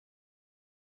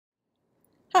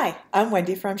Hi, I'm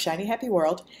Wendy from Shiny Happy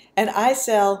World, and I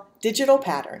sell digital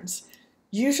patterns.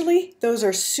 Usually, those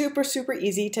are super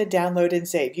easy to download and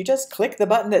save. You just click the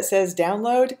button that says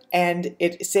download and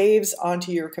it saves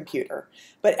onto your computer.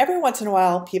 But every once in a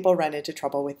while, people run into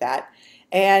trouble with that.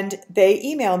 And they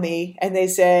email me and they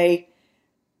say,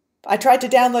 I tried to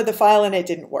download the file and it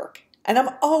didn't work. And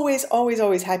I'm always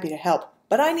happy to help.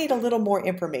 But I need a little more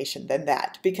information than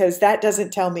that because that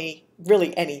doesn't tell me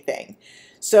really anything.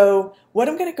 So what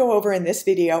I'm going to go over in this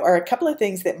video are a couple of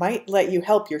things that might let you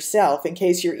help yourself in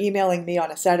case you're emailing me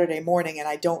on a Saturday morning and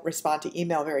I don't respond to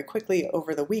email very quickly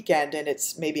over the weekend and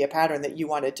it's maybe a pattern that you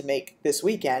wanted to make this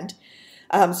weekend.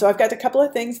 So I've got a couple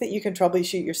of things that you can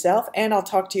troubleshoot yourself, and I'll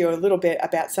talk to you a little bit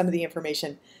about some of the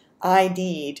information I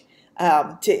need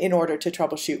in order to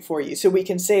troubleshoot for you, so we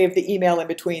can save the email in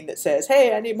between that says,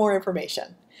 hey, I need more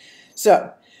information.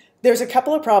 So there's a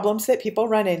couple of problems that people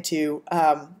run into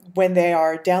when they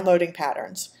are downloading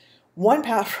patterns. One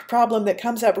problem that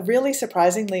comes up really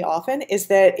surprisingly often is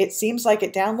that it seems like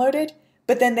it downloaded,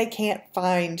 but then they can't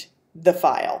find the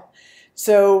file.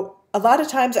 So a lot of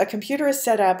times a computer is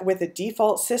set up with a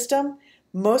default system.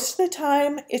 Most of the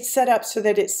time it's set up so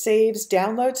that it saves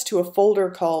downloads to a folder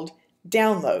called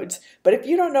downloads. But if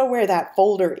you don't know where that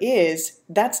folder is,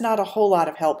 that's not a whole lot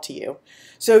of help to you.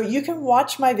 So you can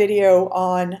watch my video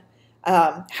on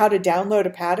how to download a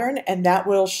pattern, and that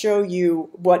will show you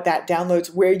what that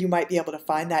downloads, where you might be able to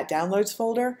find that downloads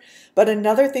folder. But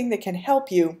another thing that can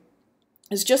help you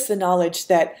is just the knowledge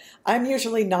that I'm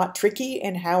usually not tricky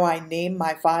in how I name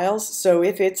my files. So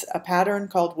if it's a pattern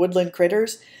called Woodland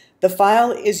Critters, the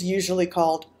file is usually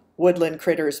called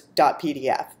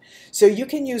woodlandcritters.pdf. So you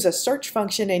can use a search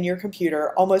function in your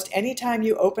computer almost anytime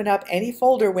you open up any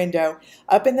folder window.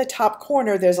 Up in the top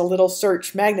corner there's a little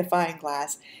search magnifying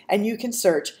glass and you can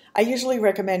search. I usually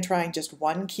recommend trying just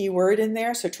one keyword in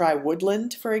there, so try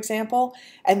woodland for example,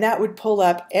 and that would pull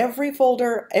up every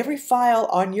folder, every file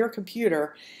on your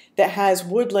computer that has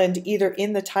woodland either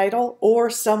in the title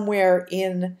or somewhere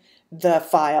in the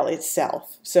file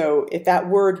itself. So if that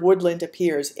word woodland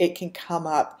appears, it can come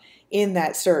up in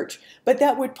that search. But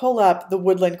that would pull up the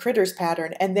Woodland Critters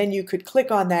pattern, and then you could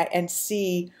click on that and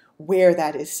see where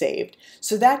that is saved.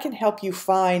 So that can help you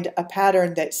find a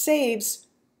pattern that saves,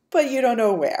 but you don't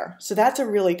know where. So that's a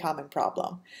really common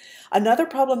problem. Another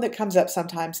problem that comes up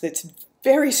sometimes that's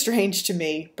very strange to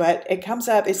me, but it comes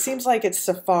up, it seems like it's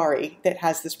Safari that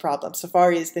has this problem.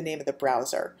 Safari is the name of the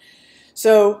browser.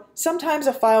 So sometimes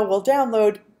a file will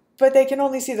download, but they can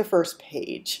only see the first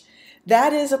page.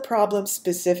 That is a problem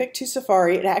specific to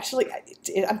Safari.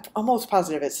 I'm almost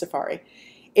positive it's Safari.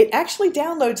 It actually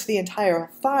downloads the entire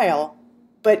file,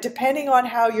 but depending on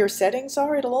how your settings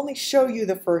are, it'll only show you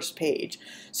the first page.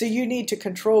 So you need to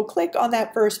control click on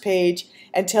that first page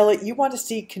and tell it you want to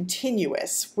see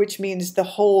continuous, which means the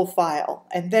whole file,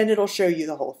 and then it'll show you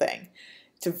the whole thing.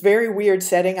 It's a very weird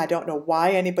setting. I don't know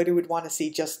why anybody would want to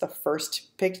see just the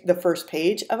first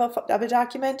page of a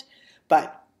document,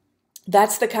 but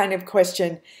that's the kind of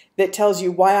question that tells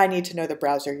you why I need to know the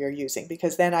browser you're using,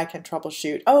 because then I can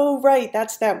troubleshoot, oh right,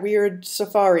 that's that weird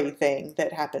Safari thing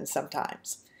that happens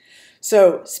sometimes.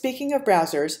 So speaking of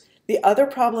browsers, the other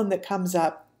problem that comes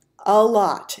up a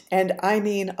lot, and I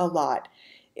mean a lot,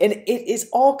 and it is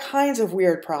all kinds of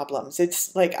weird problems.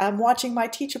 It's like I'm watching my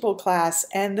Teachable class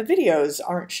and the videos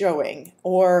aren't showing,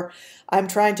 or I'm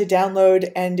trying to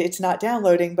download and it's not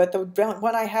downloading, but the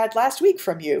one I had last week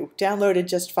from you downloaded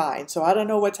just fine. So I don't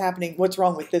know what's happening, what's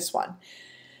wrong with this one.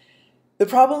 The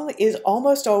problem is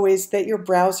almost always that your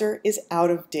browser is out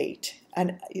of date.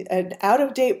 An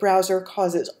out-of-date browser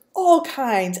causes all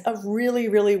kinds of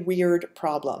really weird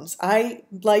problems. I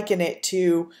liken it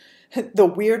to the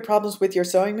weird problems with your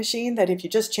sewing machine, that if you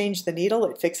just change the needle,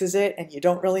 it fixes it and you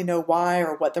don't really know why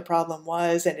or what the problem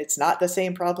was, and it's not the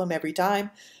same problem every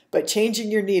time, but changing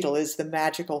your needle is the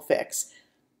magical fix.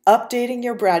 Updating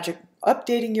your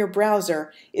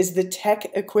browser is the tech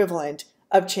equivalent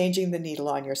of changing the needle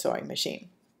on your sewing machine.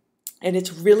 And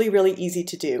it's really easy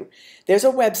to do. There's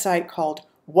a website called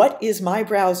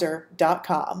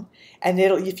whatismybrowser.com, and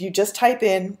if you just type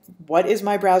in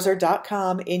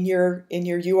whatismybrowser.com in your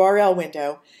URL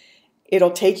window,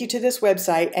 it'll take you to this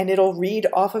website and it'll read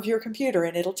off of your computer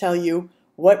and it'll tell you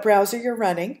what browser you're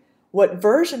running, what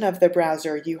version of the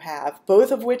browser you have,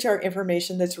 both of which are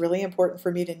information that's really important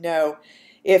for me to know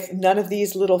if none of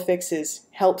these little fixes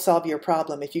help solve your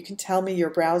problem. If you can tell me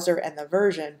your browser and the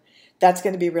version, that's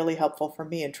going to be really helpful for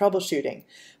me in troubleshooting.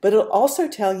 But it'll also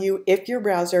tell you if your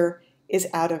browser is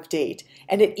out of date.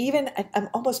 And I'm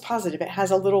almost positive it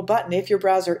has a little button if your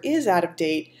browser is out of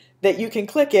date that you can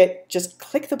click it, just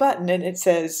click the button and it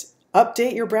says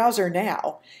update your browser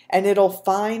now, and it'll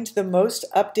find the most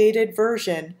updated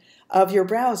version of your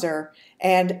browser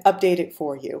and update it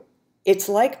for you. It's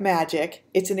like magic.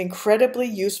 It's an incredibly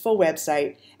useful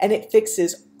website, and it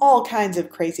fixes all kinds of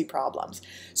crazy problems.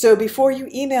 So before you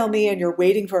email me and you're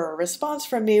waiting for a response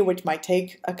from me, which might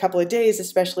take a couple of days,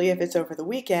 especially if it's over the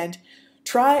weekend,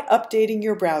 try updating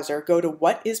your browser. Go to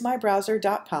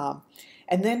whatismybrowser.com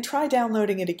and then try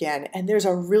downloading it again, and there's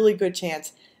a really good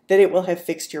chance that it will have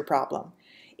fixed your problem.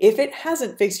 If it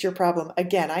hasn't fixed your problem,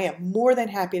 again, I am more than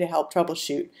happy to help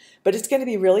troubleshoot, but it's going to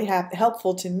be really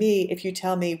helpful to me if you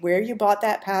tell me where you bought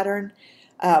that pattern,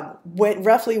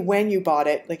 roughly when you bought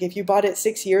it. Like if you bought it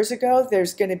 6 years ago,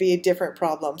 there's going to be different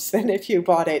problems than if you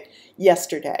bought it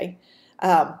yesterday.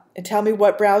 And tell me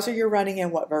what browser you're running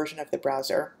and what version of the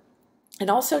browser.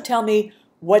 And also tell me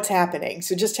what's happening.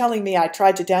 So just telling me I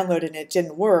tried to download it and it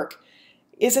didn't work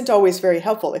isn't always very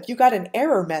helpful. If you got an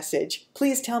error message,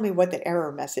 please tell me what the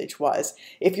error message was.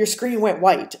 If your screen went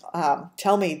white,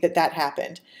 tell me that that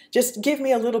happened. Just give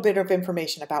me a little bit of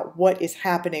information about what is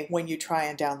happening when you try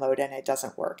and download and it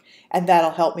doesn't work. And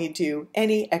that'll help me do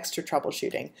any extra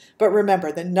troubleshooting. But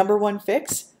remember, the #1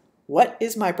 fix,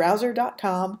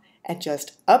 whatismybrowser.com, and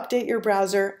just update your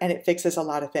browser and it fixes a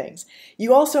lot of things.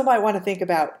 You also might want to think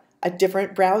about a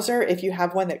different browser if you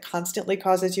have one that constantly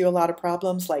causes you a lot of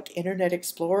problems, like Internet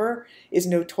Explorer is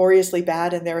notoriously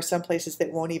bad, and there are some places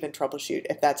that won't even troubleshoot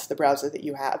if that's the browser that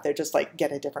you have. They're just like,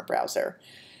 get a different browser.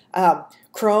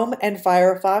 Chrome and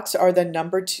Firefox are the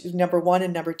 #1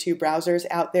 and #2 browsers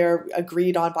out there,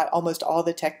 agreed on by almost all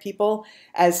the tech people,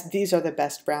 as these are the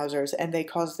best browsers and they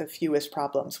cause the fewest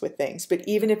problems with things. But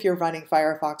even if you're running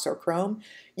Firefox or Chrome,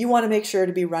 you want to make sure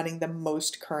to be running the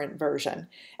most current version.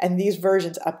 And these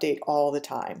versions update all the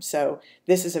time. So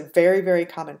this is a very, very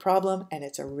common problem, and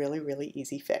it's a really, really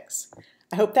easy fix.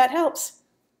 I hope that helps.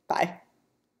 Bye.